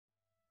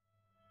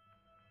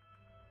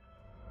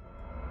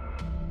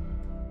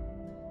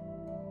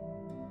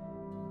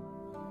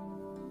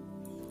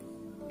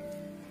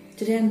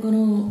Today I'm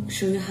going to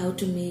show you how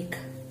to make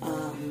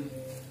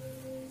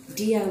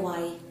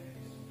DIY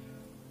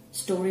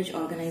storage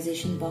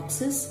organization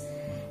boxes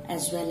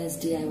as well as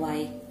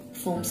DIY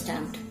foam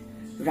stamped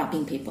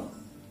wrapping paper.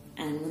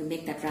 And I'm going to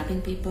make that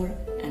wrapping paper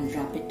and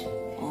wrap it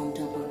on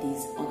top of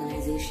these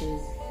organization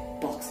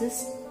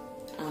boxes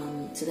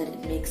so that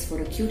it makes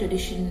for a cute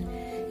addition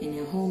in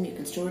your home. You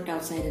can store it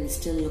outside and it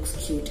still looks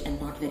cute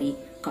and not very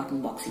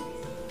cotton boxy.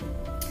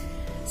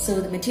 So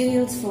the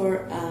materials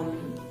for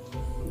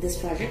this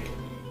project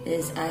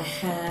is I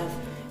have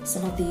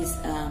some of these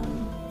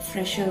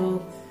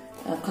Fresho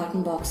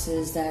cotton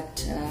boxes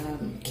that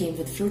came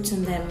with fruits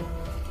in them.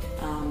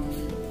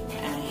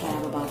 I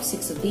have about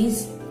 6 of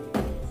these.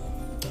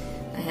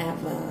 I have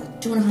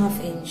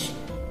 2.5 inch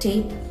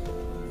tape,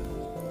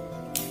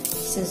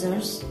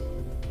 scissors,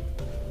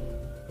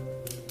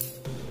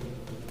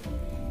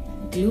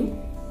 glue,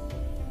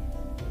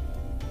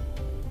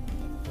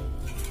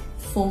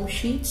 foam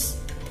sheets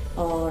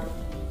or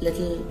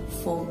little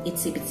foam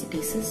itsy bitsy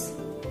pieces,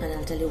 and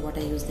I'll tell you what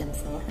I use them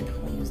for and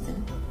how I use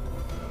them.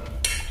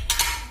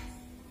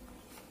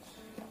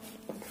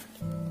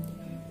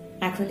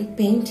 Acrylic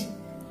paint.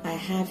 I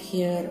have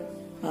here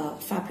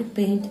fabric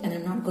paint, and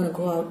I'm not going to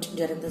go out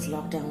during this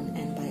lockdown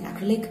and buy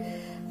acrylic,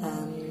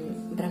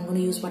 but I'm going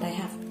to use what I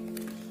have.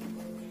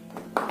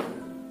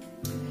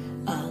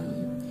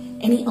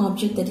 Any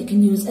object that you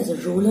can use as a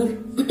roller,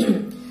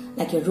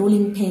 like a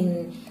rolling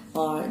pin,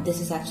 or this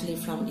is actually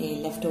from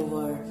a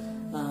leftover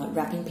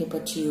wrapping paper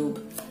tube,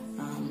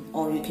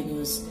 or you can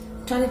use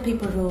toilet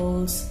paper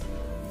rolls,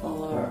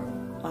 or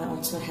I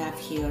also have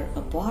here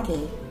a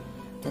bottle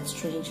that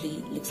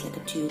strangely looks like a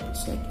tube,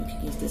 so you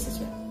can use this as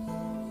well.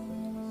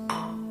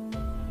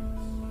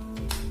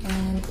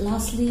 And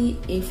lastly,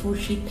 A4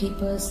 sheet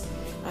papers.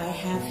 I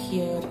have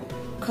here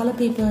color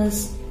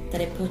papers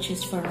that I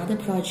purchased for another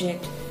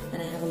project,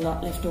 and I have a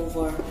lot left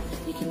over.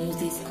 You can use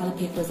these color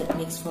papers that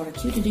makes for a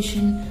cute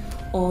addition,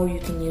 or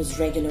you can use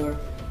regular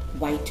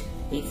white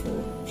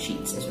A4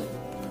 sheets as well.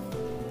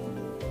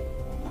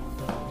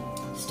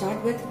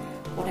 Start with,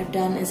 what I've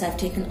done is I've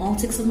taken all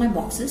 6 of my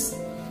boxes,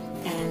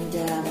 and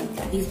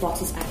these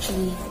boxes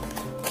actually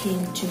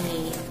came to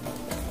me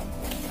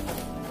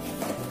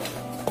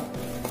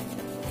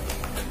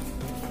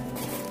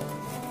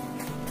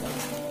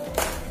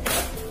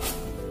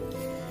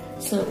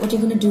so what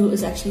you're going to do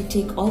is actually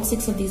take all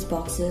 6 of these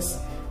boxes,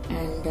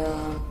 and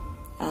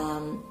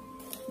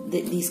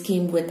these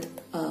came with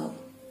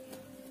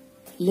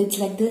lids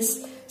like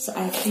this, so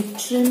I actually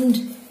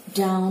trimmed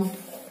down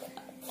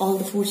all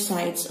the 4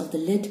 sides of the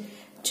lid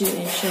to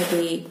ensure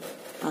they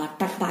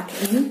tuck back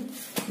in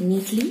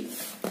neatly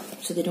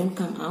so they don't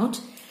come out,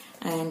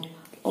 and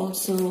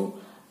also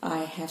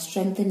I have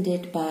strengthened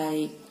it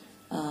by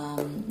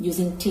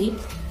using tape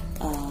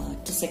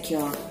to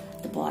secure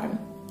the bottom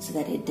so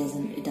that it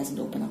doesn't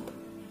open up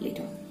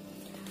later.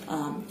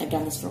 I've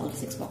done this for all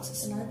 6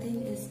 boxes. Another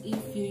thing is,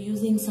 if you're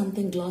using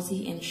something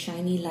glossy and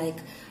shiny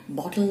like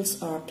bottles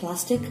or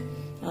plastic,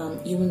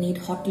 you will need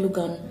hot glue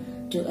gun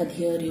to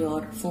adhere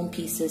your foam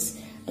pieces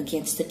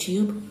against the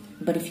tube.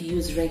 But if you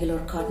use regular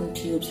cotton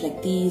tubes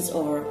like these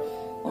or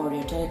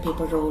your toilet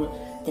paper roll,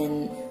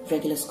 then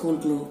regular school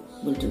glue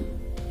will do.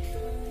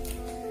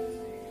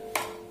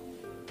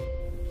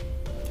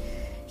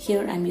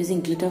 Here I'm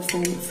using glitter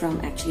foam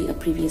from actually a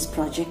previous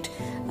project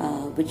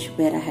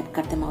where I had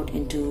cut them out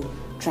into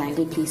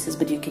triangle pieces,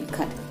 but you can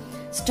cut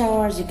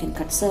stars, you can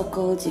cut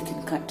circles, you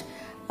can cut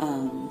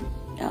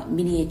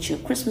miniature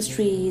Christmas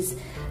trees,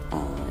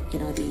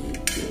 your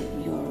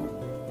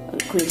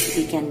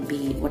creativity can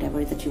be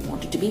whatever that you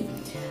want it to be.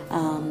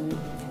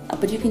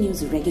 But you can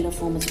use regular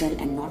foam as well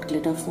and not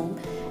glitter foam.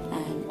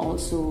 And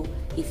also,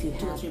 if you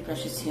have 3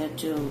 brushes here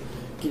to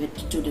give it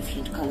 2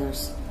 different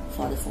colors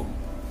for the foam.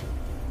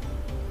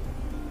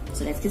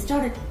 So let's get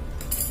started.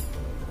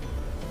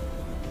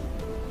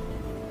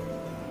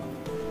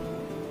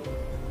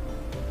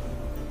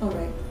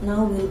 Alright,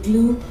 now we'll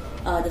glue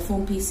the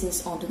foam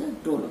pieces onto the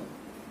roller.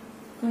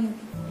 Go ahead.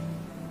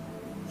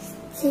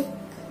 Stick.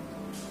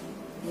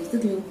 Here's the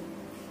glue.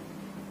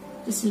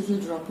 Just a little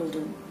drop will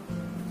do.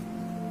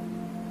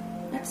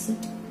 That's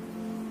it.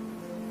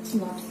 It's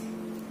not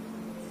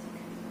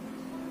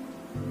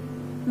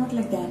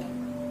like that.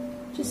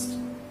 Just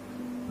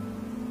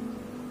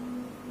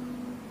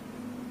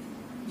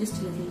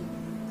a little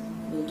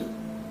will do.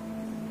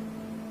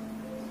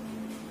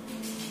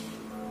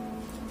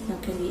 Now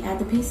can we add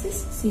the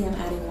pieces? See, I'm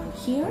adding one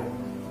here,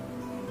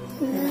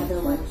 another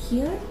one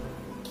here.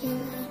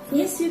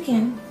 Yes, you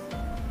can.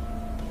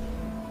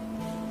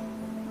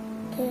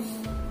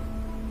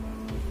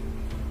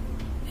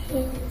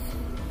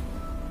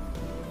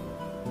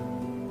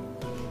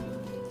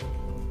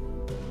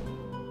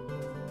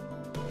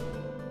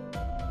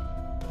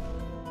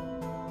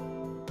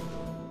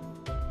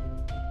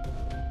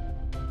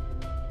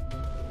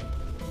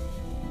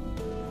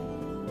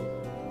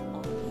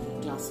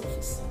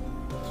 surface.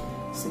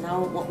 So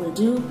now what we'll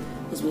do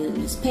is we'll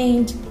use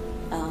paint,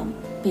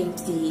 paint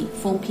the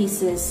foam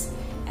pieces,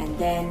 and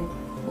then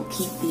we'll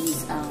keep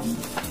these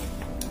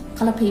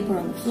color paper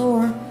on the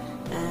floor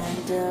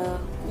and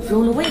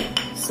roll away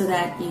so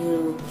that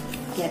you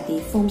get the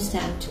foam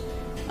stamped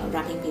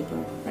wrapping paper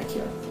right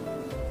here.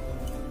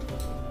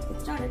 Let's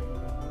get started.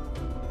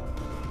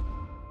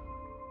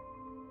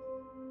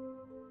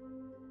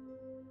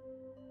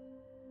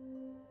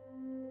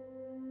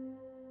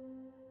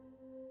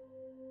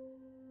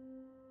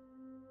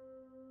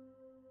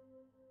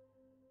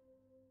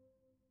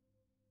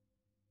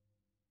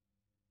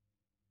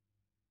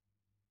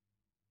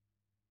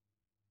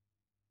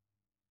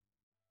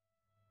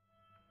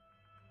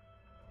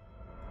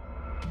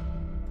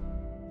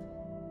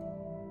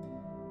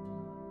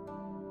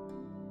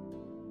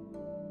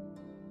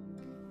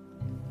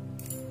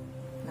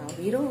 Now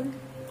we roll.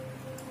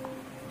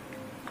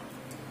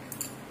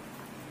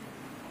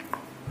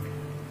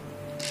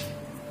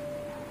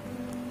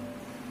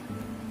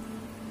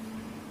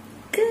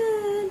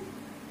 Good.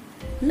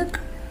 Look,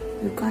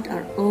 we got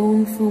our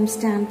own foam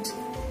stamped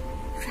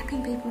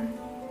wrapping paper.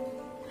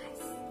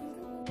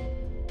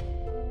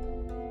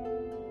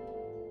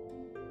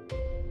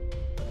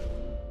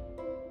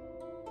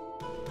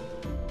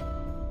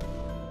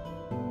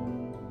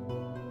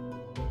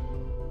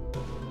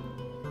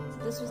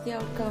 This was the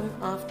outcome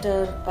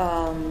after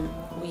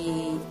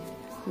we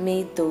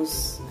made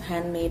those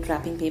handmade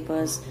wrapping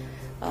papers.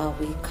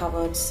 We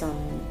covered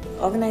some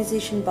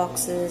organization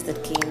boxes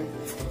that came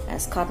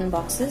as carton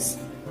boxes,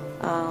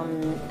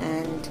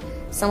 and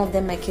some of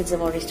them my kids have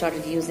already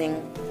started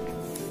using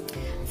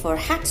for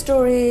hat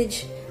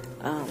storage,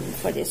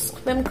 for their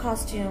swim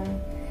costume,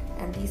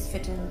 and these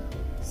fit in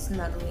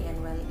snugly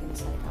and well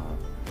inside our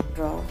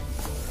drawer.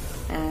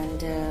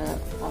 And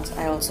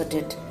I also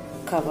did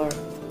cover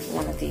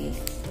one of the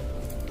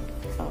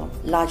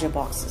larger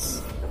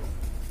boxes,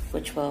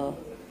 which will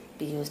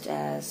be used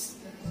as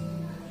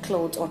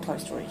clothes or toy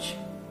storage.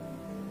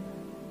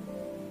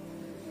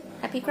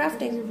 Happy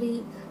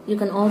crafting! You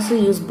can also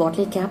use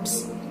bottle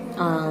caps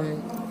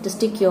to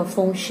stick your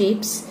foam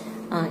shapes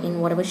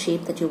in whatever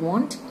shape that you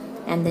want,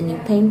 and then you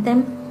paint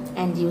them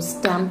and you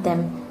stamp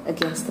them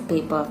against the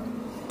paper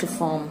to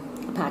form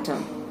a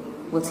pattern.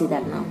 We'll see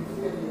that now.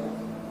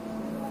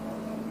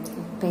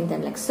 Paint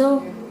them like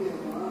so.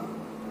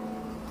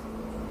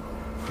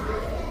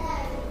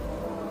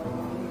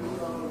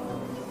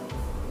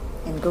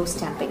 And go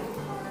stamping.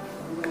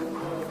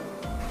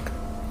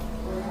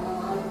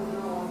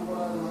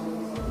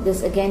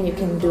 This again you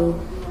can do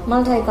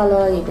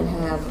multicolor, you can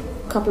have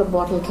a couple of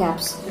bottle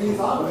caps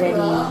ready.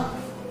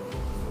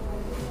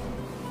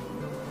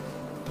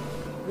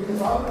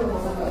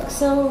 Like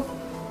so.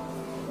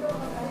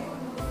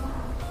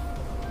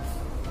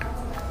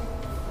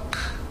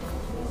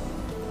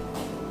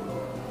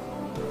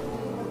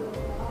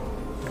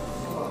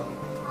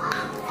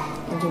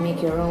 And you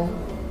make your own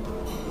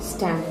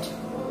stamped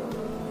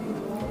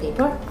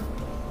paper.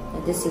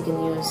 And this you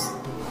can use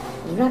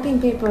wrapping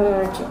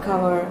paper to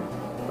cover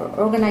or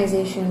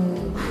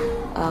organization,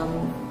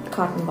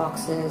 carton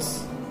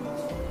boxes.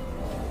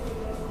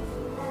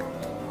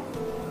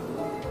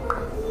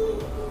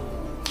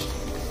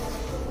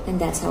 And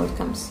that's how it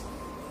comes.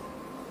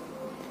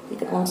 You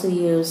can also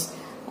use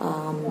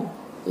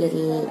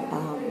little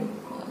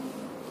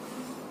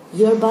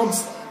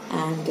earbuds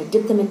and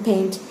dip them in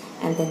paint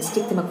and then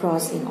stick them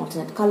across in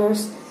alternate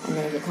colors, and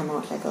then it will come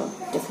out like a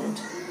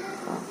different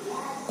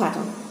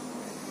pattern.